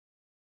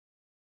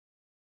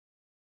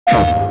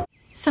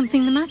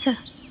Something the matter?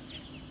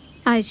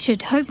 I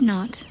should hope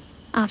not,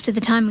 after the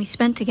time we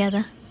spent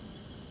together.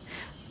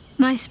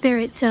 My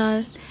spirits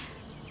are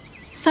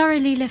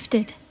thoroughly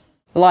lifted.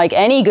 Like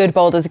any good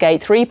Baldur's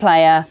Gate 3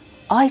 player,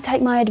 I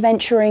take my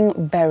adventuring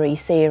very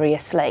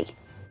seriously.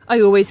 I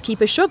always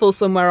keep a shovel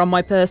somewhere on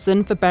my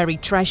person for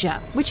buried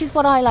treasure, which is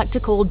what I like to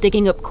call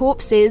digging up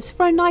corpses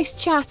for a nice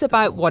chat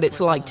about what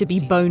it's like to be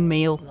bone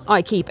meal.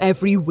 I keep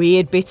every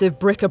weird bit of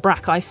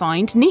bric-a-brac I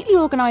find neatly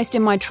organised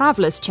in my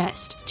traveller's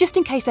chest, just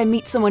in case I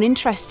meet someone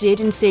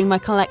interested in seeing my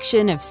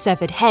collection of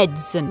severed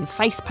heads and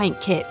face paint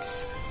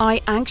kits. I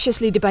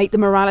anxiously debate the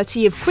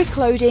morality of quick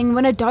loading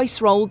when a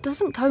dice roll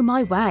doesn't go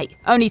my way,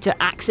 only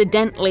to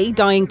accidentally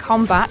die in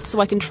combat so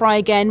I can try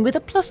again with a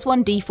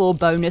 +1 d4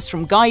 bonus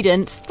from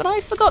guidance that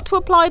I forgot to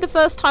apply the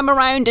first time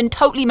around and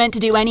totally meant to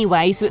do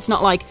anyway, so it's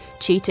not like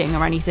cheating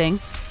or anything.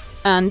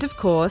 And of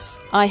course,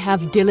 I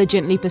have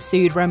diligently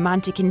pursued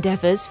romantic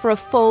endeavours for a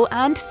full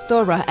and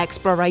thorough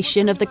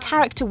exploration of the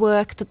character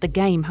work that the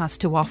game has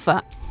to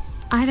offer.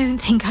 I don't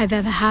think I've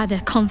ever had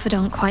a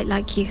confidant quite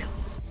like you.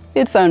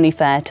 It's only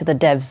fair to the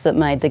devs that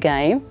made the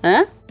game,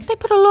 eh? They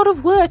put a lot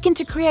of work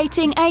into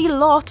creating a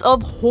lot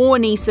of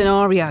horny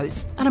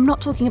scenarios. And I'm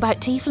not talking about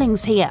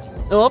tieflings here.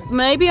 Or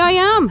maybe I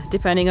am,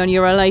 depending on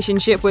your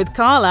relationship with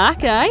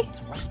Karlach, eh?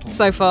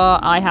 So far,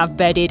 I have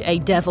bedded a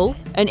devil,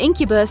 an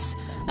incubus,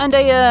 and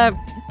a,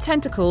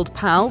 tentacled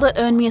pal that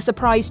earned me a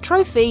surprise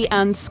trophy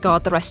and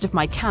scarred the rest of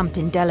my camp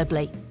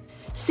indelibly.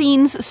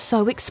 Scenes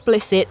so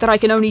explicit that I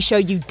can only show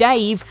you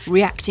Dave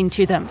reacting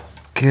to them.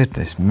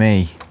 Goodness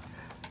me.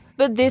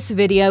 But this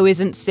video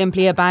isn't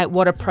simply about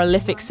what a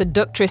prolific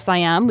seductress I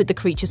am with the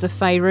creatures of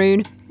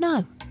Faerun.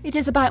 No, it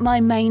is about my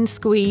main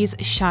squeeze,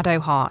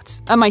 Shadowheart,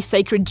 and my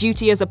sacred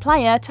duty as a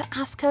player to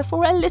ask her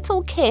for a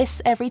little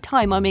kiss every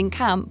time I'm in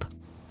camp.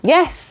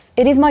 Yes,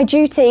 it is my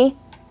duty,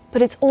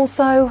 but it's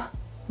also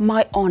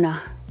my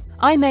honour.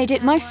 I made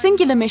it my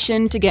singular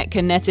mission to get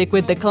kinetic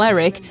with the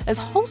cleric as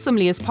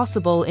wholesomely as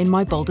possible in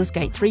my Baldur's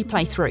Gate 3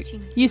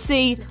 playthrough. You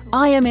see,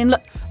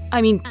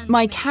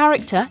 my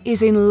character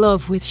is in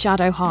love with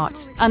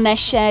Shadowheart, and their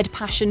shared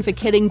passion for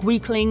killing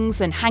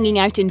weaklings and hanging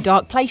out in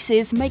dark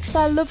places makes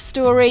their love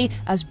story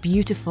as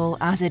beautiful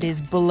as it is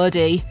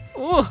bloody.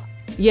 Ugh.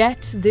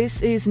 Yet,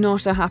 this is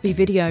not a happy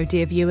video,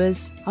 dear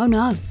viewers. Oh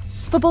no.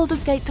 For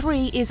Baldur's Gate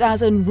 3 is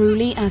as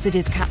unruly as it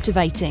is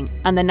captivating,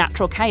 and the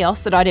natural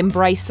chaos that I'd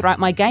embraced throughout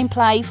my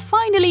gameplay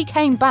finally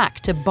came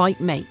back to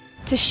bite me,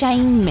 to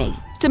shame me,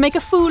 to make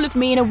a fool of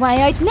me in a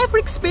way I'd never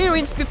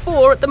experienced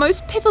before at the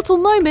most pivotal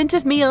moment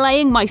of me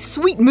laying my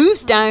sweet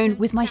moves down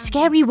with my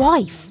scary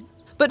wife.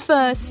 But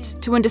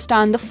first, to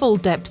understand the full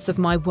depths of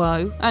my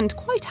woe, and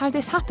quite how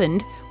this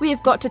happened, we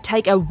have got to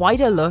take a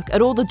wider look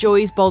at all the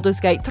joys Baldur's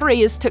Gate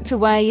 3 has tucked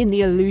away in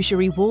the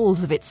illusory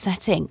walls of its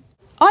setting.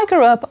 I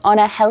grew up on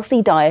a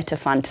healthy diet of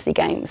fantasy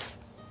games.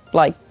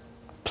 Like,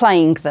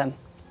 playing them,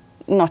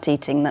 not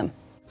eating them.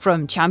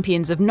 From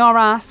Champions of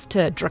Norath,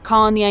 to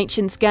Drakan the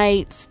Ancient's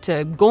Gates,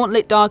 to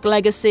Gauntlet Dark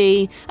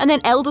Legacy, and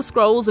then Elder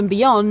Scrolls and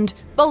beyond,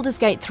 Baldur's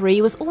Gate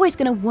 3 was always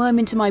going to worm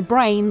into my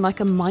brain like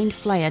a mind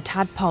flayer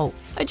tadpole.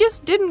 I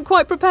just didn't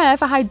quite prepare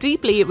for how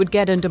deeply it would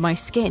get under my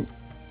skin.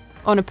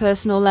 On a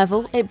personal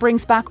level, it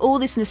brings back all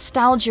this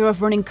nostalgia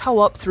of running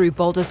co-op through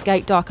Baldur's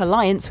Gate Dark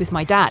Alliance with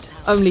my dad,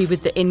 only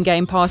with the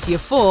in-game party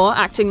of 4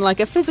 acting like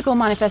a physical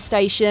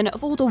manifestation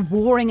of all the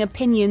warring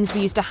opinions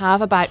we used to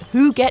have about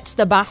who gets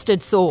the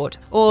bastard sword,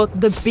 or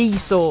the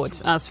B-sword,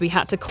 as we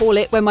had to call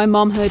it when my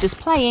mom heard us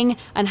playing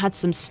and had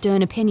some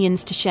stern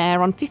opinions to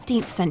share on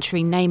 15th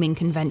century naming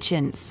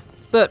conventions.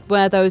 But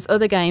where those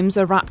other games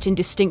are wrapped in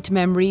distinct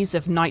memories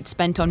of nights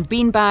spent on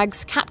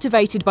beanbags,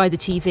 captivated by the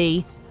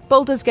TV,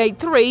 Baldur's Gate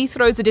 3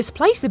 throws a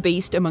displacer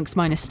beast amongst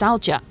my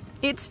nostalgia.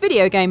 It's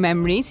video game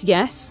memories,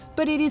 yes,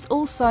 but it is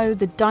also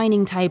the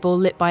dining table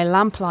lit by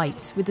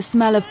lamplight, with the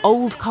smell of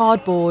old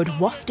cardboard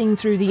wafting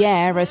through the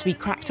air as we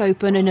cracked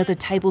open another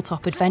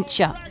tabletop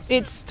adventure.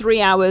 It's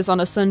 3 hours on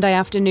a Sunday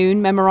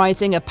afternoon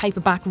memorising a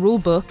paperback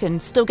rulebook and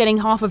still getting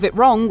half of it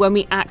wrong when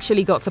we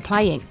actually got to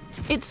playing.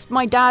 It's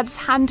my dad's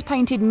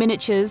hand-painted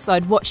miniatures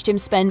I'd watched him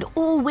spend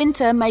all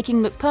winter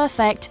making look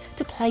perfect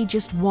to play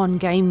just one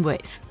game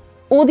with.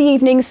 Or the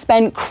evenings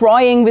spent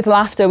crying with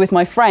laughter with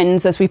my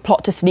friends as we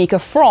plot to sneak a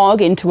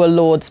frog into a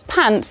lord's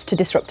pants to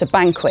disrupt a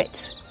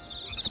banquet.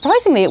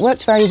 Surprisingly, it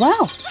worked very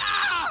well.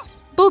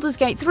 Baldur's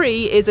Gate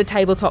 3 is a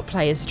tabletop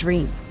player's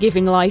dream,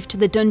 giving life to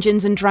the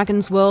Dungeons &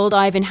 Dragons world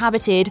I've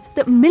inhabited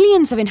that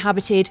millions have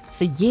inhabited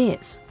for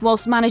years,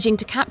 whilst managing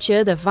to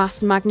capture the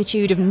vast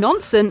magnitude of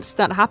nonsense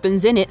that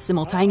happens in it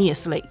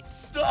simultaneously.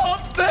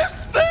 Stop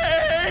this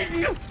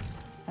thing!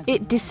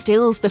 It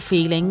distills the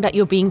feeling that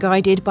you're being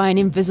guided by an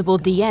invisible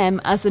DM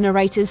as the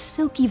narrator's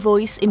silky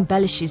voice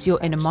embellishes your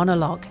inner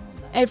monologue.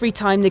 Every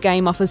time the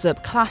game offers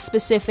up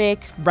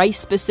class-specific,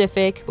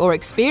 race-specific, or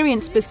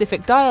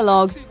experience-specific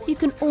dialogue, you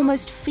can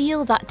almost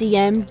feel that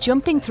DM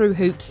jumping through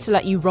hoops to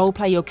let you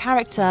roleplay your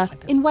character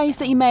in ways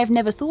that you may have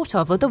never thought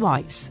of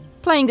otherwise.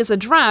 Playing as a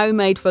Drow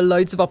made for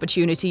loads of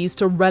opportunities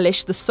to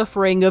relish the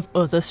suffering of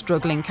other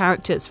struggling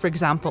characters, for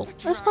example,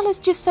 as well as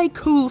just say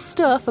cool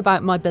stuff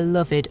about my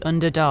beloved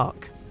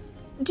Underdark.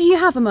 Do you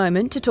have a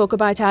moment to talk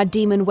about our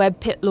Demon Web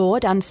Pit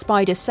Lord and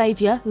Spider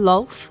Saviour,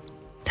 Lolth?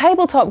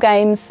 Tabletop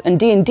games, and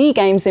D&D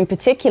games in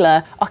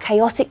particular, are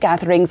chaotic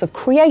gatherings of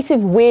creative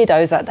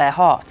weirdos at their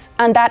heart.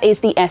 And that is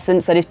the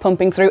essence that is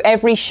pumping through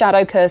every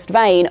shadow-cursed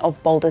vein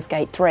of Baldur's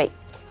Gate 3.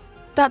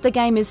 That the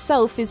game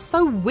itself is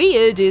so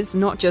weird is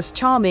not just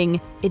charming,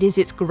 it is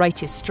its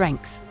greatest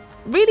strength.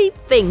 Really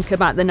think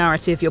about the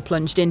narrative you're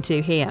plunged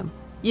into here.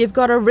 You've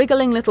got a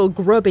wriggling little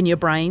grub in your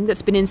brain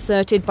that's been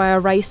inserted by a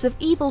race of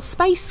evil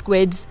space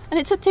squids, and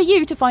it's up to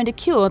you to find a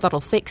cure that'll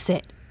fix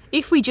it.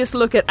 If we just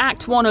look at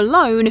Act 1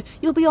 alone,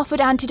 you'll be offered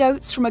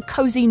antidotes from a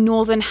cosy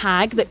northern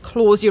hag that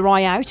claws your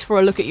eye out for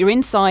a look at your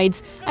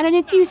insides, and an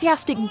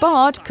enthusiastic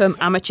bard come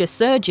amateur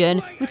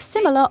surgeon with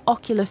similar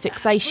ocular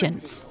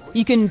fixations.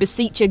 You can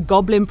beseech a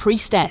goblin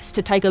priestess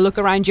to take a look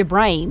around your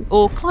brain,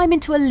 or climb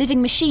into a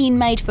living machine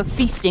made for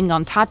feasting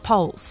on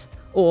tadpoles.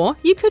 Or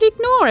you could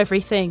ignore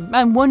everything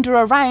and wander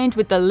around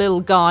with the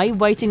little guy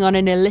waiting on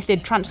an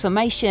illithid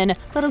transformation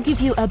that'll give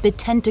you a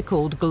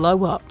betentacled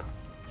glow-up.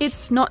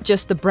 It's not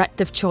just the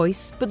breadth of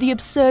choice, but the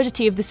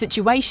absurdity of the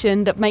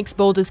situation that makes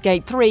Baldur's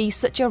Gate 3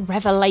 such a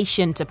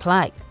revelation to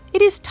play.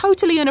 It is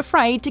totally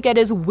unafraid to get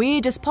as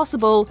weird as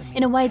possible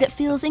in a way that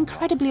feels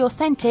incredibly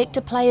authentic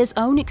to players'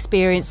 own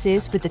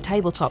experiences with the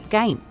tabletop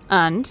game.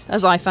 And,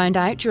 as I found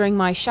out during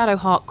my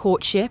Shadowheart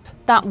courtship,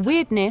 that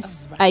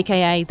weirdness,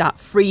 aka that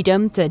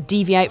freedom to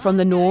deviate from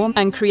the norm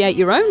and create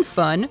your own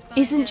fun,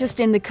 isn't just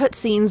in the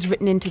cutscenes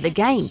written into the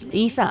game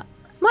either.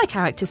 My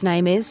character's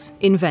name is,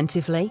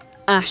 inventively,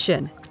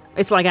 Ashen.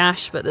 It's like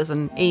Ash, but there's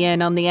an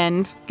EN on the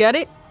end. Get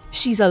it?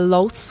 She's a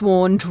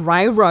Lolth-sworn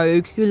Drow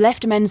rogue who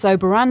left Menzo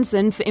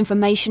Baranzan for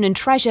information and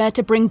treasure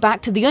to bring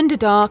back to the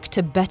Underdark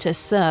to better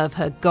serve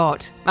her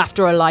god,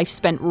 after a life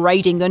spent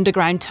raiding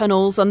underground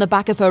tunnels on the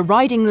back of her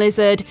riding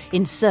lizard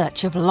in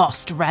search of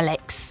lost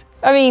relics.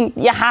 I mean,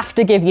 you have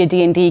to give your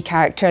D&D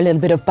character a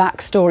little bit of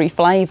backstory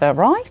flavour,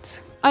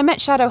 right? I met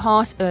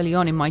Shadowheart early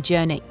on in my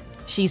journey.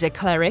 She's a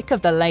cleric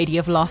of the Lady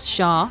of Lost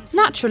Shar,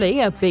 naturally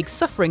a big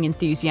suffering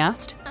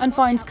enthusiast, and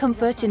finds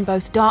comfort in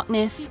both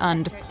darkness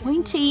and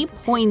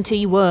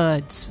pointy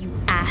words. You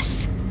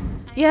ass.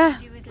 Yeah,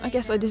 I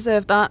guess I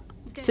deserve that.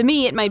 To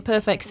me, it made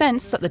perfect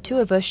sense that the two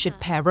of us should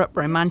pair up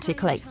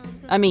romantically.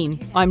 I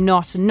mean, I'm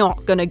not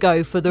gonna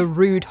go for the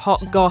rude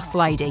hot goth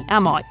lady,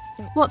 am I?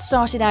 What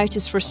started out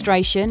as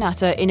frustration at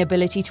her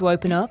inability to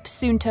open up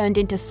soon turned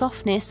into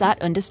softness at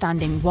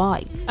understanding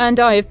why. And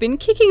I have been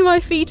kicking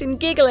my feet and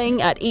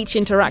giggling at each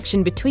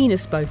interaction between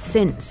us both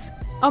since.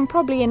 I'm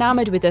probably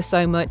enamoured with her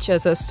so much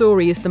as her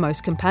story is the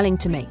most compelling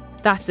to me.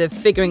 That of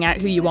figuring out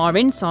who you are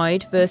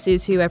inside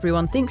versus who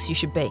everyone thinks you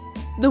should be.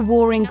 The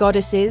warring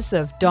goddesses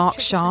of Dark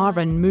Shar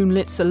and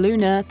Moonlit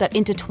Saluna that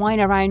intertwine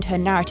around her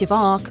narrative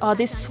arc are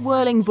this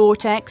swirling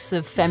vortex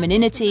of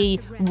femininity,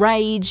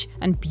 rage,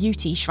 and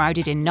beauty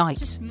shrouded in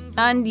night.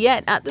 And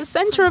yet, at the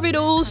centre of it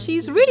all,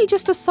 she's really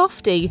just a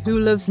softie who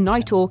loves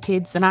night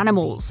orchids and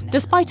animals,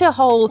 despite her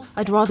whole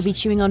 "I'd rather be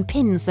chewing on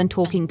pins than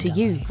talking to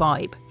you"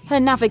 vibe. Her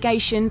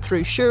navigation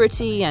through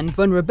surety and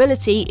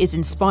vulnerability is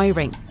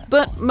inspiring.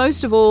 But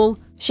most of all,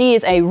 she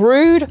is a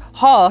rude,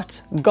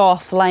 hot,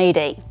 goth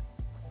lady.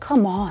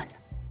 Come on.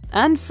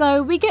 And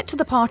so we get to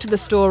the part of the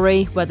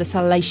story where the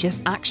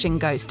salacious action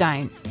goes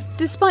down.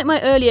 Despite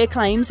my earlier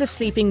claims of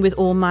sleeping with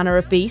all manner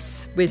of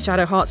beasts, with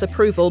Shadowheart's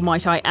approval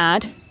might I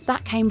add,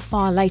 that came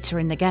far later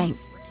in the game.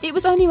 It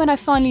was only when I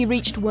finally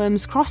reached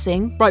Worm's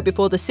Crossing, right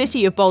before the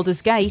city of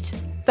Baldur's Gate,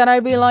 that I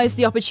realised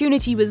the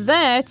opportunity was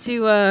there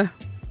to,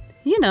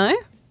 you know.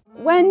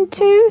 When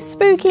two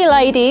spooky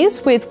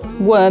ladies with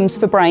worms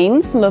for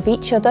brains love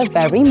each other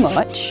very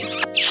much.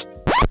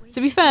 To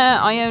be fair,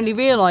 I only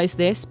realised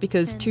this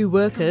because two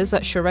workers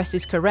at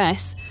Sharess's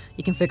Caress,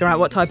 you can figure out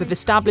what type of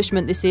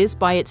establishment this is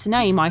by its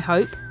name, I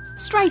hope,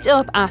 straight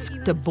up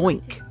asked to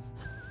boink.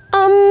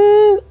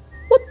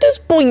 What does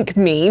boink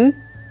mean?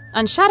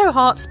 And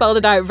Shadowheart spelled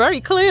it out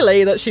very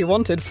clearly that she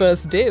wanted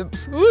first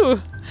dibs.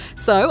 Ooh.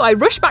 So I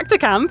rushed back to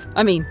camp.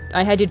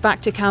 I headed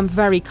back to camp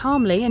very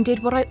calmly and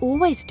did what I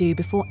always do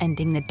before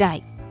ending the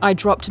day. I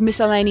dropped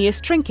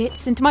miscellaneous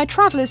trinkets into my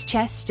traveller's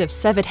chest of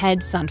severed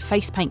heads and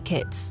face paint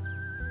kits.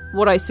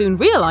 What I soon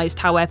realised,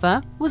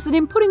 however, was that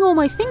in putting all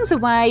my things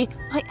away,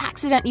 I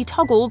accidentally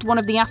toggled one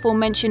of the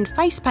aforementioned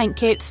face paint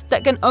kits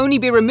that can only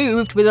be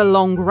removed with a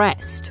long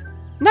rest.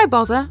 No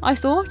bother, I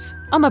thought.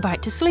 I'm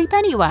about to sleep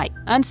anyway.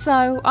 And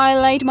so I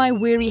laid my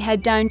weary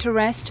head down to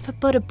rest for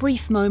but a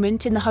brief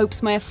moment in the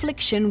hopes my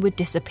affliction would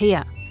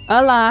disappear.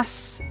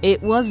 Alas,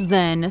 it was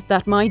then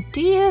that my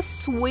dear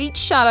sweet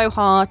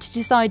Shadowheart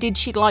decided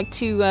she'd like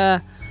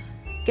to,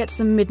 get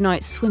some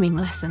midnight swimming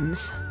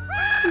lessons.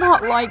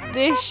 Not like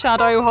this,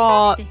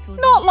 Shadowheart.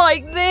 Not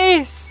like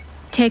this.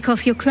 Take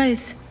off your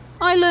clothes.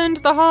 I learned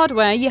the hard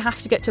way you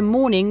have to get to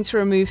morning to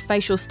remove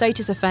facial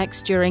status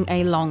effects during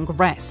a long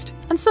rest.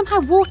 And somehow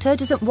water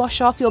doesn't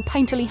wash off your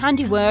painterly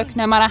handiwork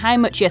no matter how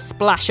much you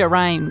splash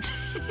around.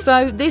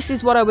 So this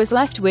is what I was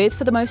left with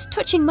for the most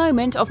touching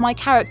moment of my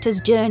character's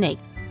journey.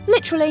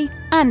 Literally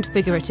and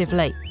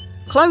figuratively.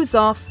 Clothes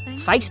off,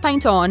 face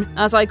paint on,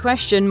 as I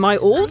question my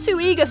all too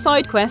eager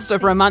side quest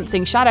of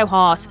romancing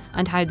Shadowheart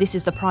and how this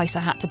is the price I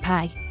had to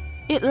pay.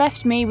 It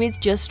left me with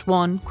just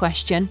one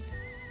question.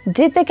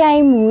 Did the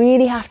game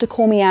really have to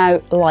call me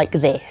out like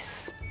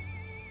this?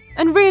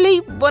 And really,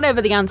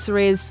 whatever the answer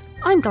is,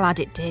 I'm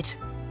glad it did.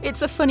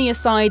 It's a funny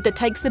aside that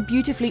takes the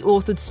beautifully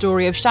authored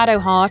story of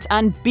Shadowheart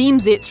and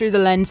beams it through the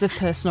lens of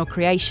personal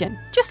creation.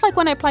 Just like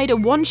when I played a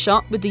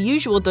one-shot with the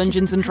usual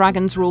Dungeons &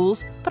 Dragons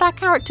rules, but our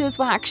characters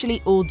were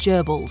actually all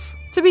gerbils.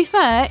 To be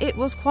fair, it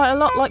was quite a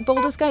lot like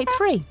Baldur's Gate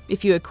 3,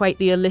 if you equate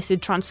the illithid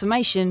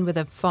transformation with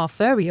a far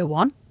furrier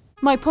one.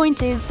 My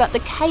point is that the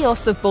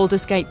chaos of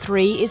Baldur's Gate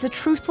 3 is a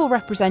truthful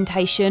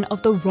representation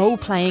of the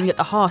role-playing at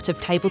the heart of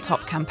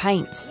tabletop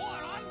campaigns.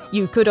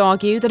 You could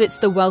argue that it's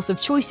the wealth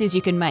of choices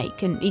you can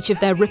make and each of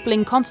their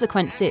rippling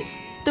consequences,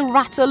 the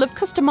rattle of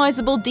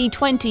customisable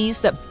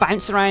D20s that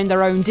bounce around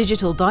their own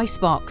digital dice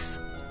box,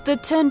 the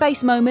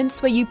turn-based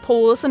moments where you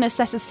pause and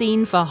assess a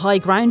scene for high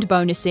ground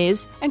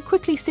bonuses and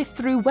quickly sift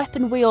through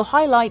weapon wheel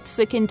highlights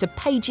akin to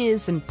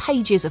pages and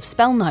pages of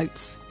spell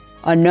notes.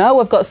 I know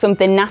I've got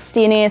something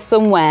nasty in here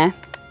somewhere.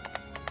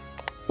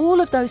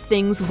 All of those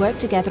things work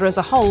together as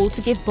a whole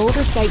to give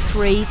Baldur's Gate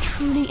 3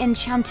 truly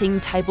enchanting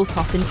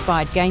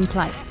tabletop-inspired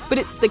gameplay. But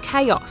it's the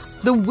chaos,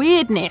 the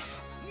weirdness,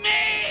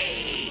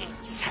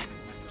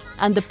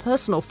 and the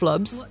personal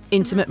flubs,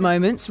 intimate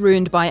moments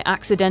ruined by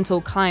accidental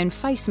clown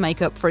face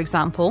makeup, for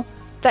example,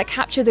 that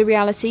capture the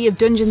reality of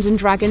Dungeons &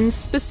 Dragons'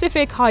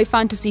 specific high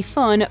fantasy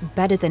fun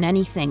better than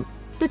anything.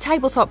 The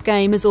tabletop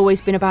game has always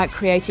been about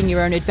creating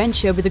your own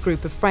adventure with a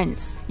group of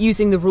friends,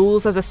 using the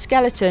rules as a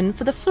skeleton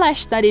for the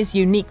flesh that is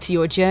unique to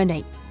your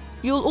journey.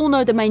 You'll all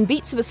know the main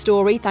beats of a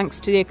story thanks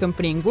to the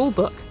accompanying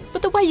rulebook,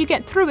 but the way you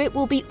get through it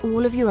will be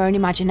all of your own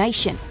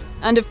imagination.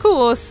 And of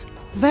course,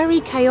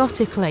 very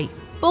chaotically.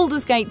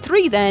 Baldur's Gate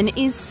 3 then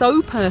is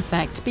so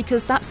perfect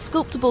because that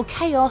sculptable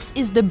chaos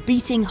is the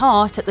beating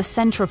heart at the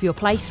centre of your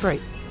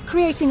playthrough.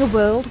 Creating a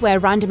world where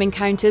random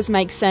encounters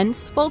make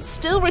sense while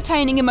still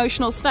retaining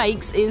emotional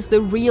stakes is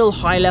the real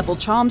high-level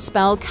charm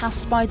spell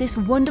cast by this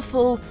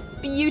wonderful,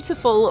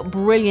 beautiful,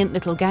 brilliant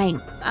little game.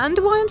 And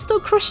why I'm still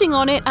crushing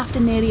on it after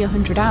nearly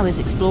 100 hours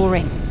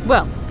exploring.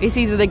 Well, it's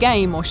either the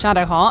game or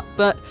Shadowheart,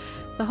 but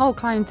the whole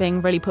clown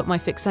thing really put my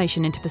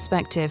fixation into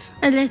perspective.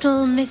 A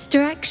little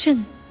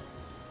misdirection.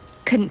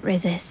 Couldn't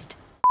resist.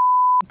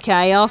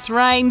 Chaos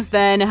reigns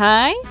then,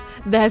 hey?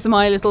 There's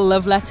my little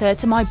love letter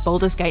to my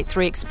Baldur's Gate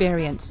 3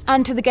 experience,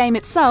 and to the game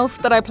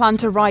itself that I plan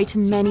to write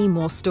many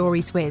more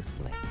stories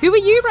with. Who are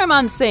you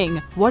romancing?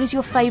 What is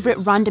your favourite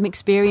random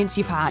experience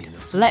you've had?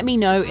 Let me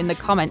know in the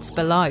comments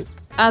below.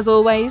 As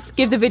always,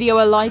 give the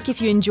video a like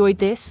if you enjoyed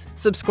this,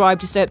 subscribe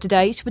to stay up to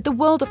date with the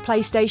world of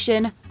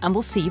PlayStation, and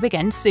we'll see you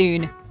again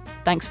soon.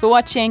 Thanks for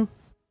watching.